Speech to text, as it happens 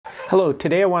Hello,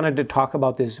 today I wanted to talk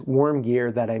about this worm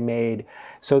gear that I made.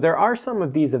 So there are some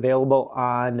of these available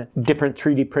on different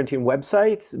 3D printing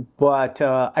websites, but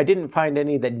I didn't find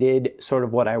any that did sort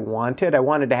of what I wanted. I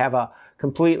wanted to have a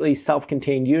completely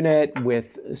self-contained unit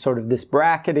with sort of this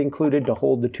bracket included to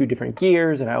hold the two different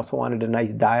gears, and I also wanted a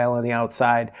nice dial on the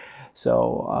outside.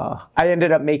 So I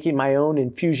ended up making my own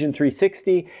in Fusion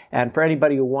 360, and for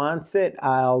anybody who wants it,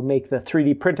 I'll make the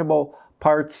 3D printable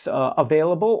parts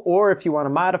available, or if you want to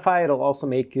modify it, it'll also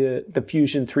make the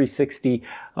Fusion 360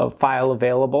 file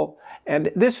available.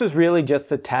 And this was really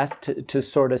just a test to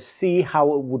sort of see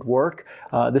how it would work.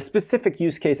 The specific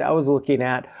use case I was looking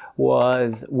at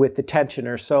was with the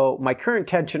tensioner. So my current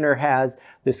tensioner has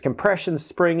this compression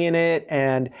spring in it,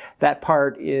 and that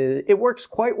part it works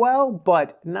quite well,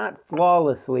 but not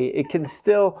flawlessly. It can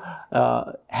still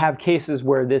have cases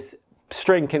where this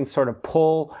string can sort of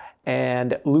pull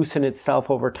and loosen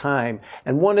itself over time.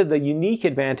 And one of the unique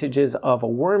advantages of a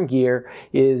worm gear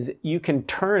is you can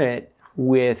turn it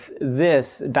with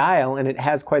this dial, and it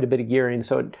has quite a bit of gearing,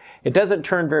 so it doesn't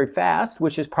turn very fast,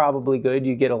 which is probably good.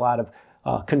 You get a lot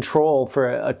of control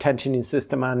for a tensioning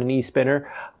system on an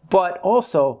e-spinner. But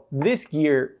also, this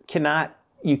gear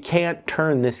you can't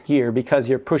turn this gear because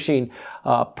you're pushing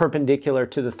perpendicular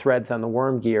to the threads on the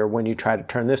worm gear when you try to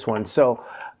turn this one. So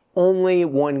only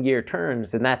one gear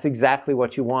turns, and that's exactly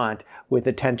what you want with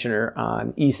a tensioner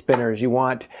on e-spinners. You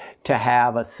want to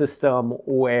have a system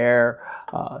where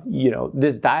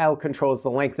this dial controls the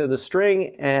length of the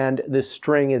string, and this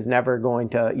string is never going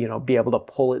to be able to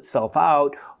pull itself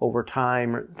out over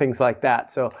time or things like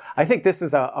that. So I think this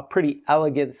is a pretty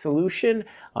elegant solution.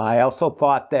 I also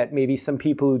thought that maybe some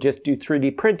people who just do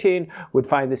 3D printing would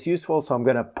find this useful, so I'm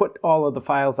going to put all of the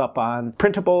files up on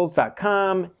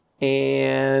printables.com,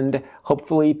 and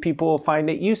hopefully people will find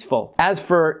it useful. As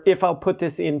for if I'll put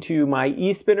this into my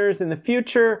e-spinners in the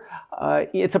future,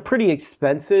 it's a pretty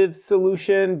expensive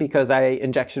solution because I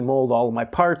injection mold all of my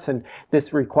parts, and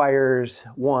this requires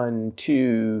 1,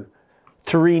 2,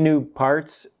 3 new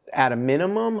parts at a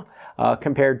minimum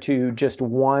compared to just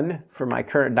 1 for my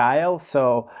current dial.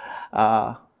 So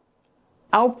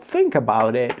I'll think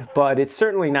about it, but it's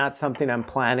certainly not something I'm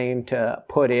planning to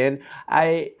put in.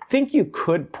 I think you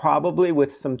could probably,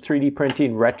 with some 3D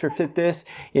printing, retrofit this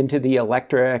into the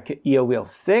Electric EOWheel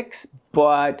 6,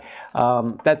 but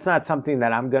that's not something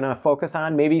that I'm going to focus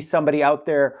on. Maybe somebody out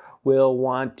there will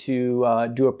want to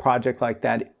do a project like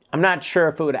that. I'm not sure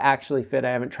if it would actually fit.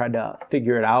 I haven't tried to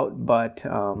figure it out, but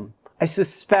I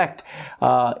suspect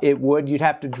it would. You'd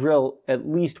have to drill at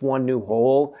least 1 new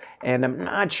hole, and I'm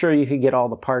not sure you could get all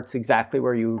the parts exactly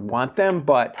where you would want them,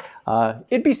 but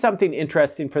it'd be something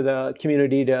interesting for the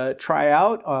community to try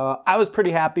out. I was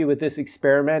pretty happy with this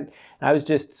experiment. I was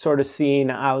just sort of seeing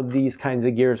how these kinds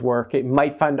of gears work. It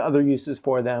might find other uses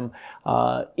for them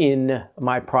in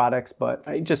my products, but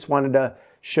I just wanted to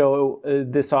show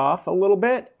this off a little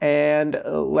bit and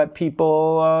let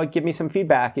people give me some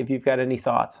feedback if you've got any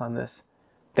thoughts on this.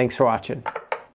 Thanks for watching.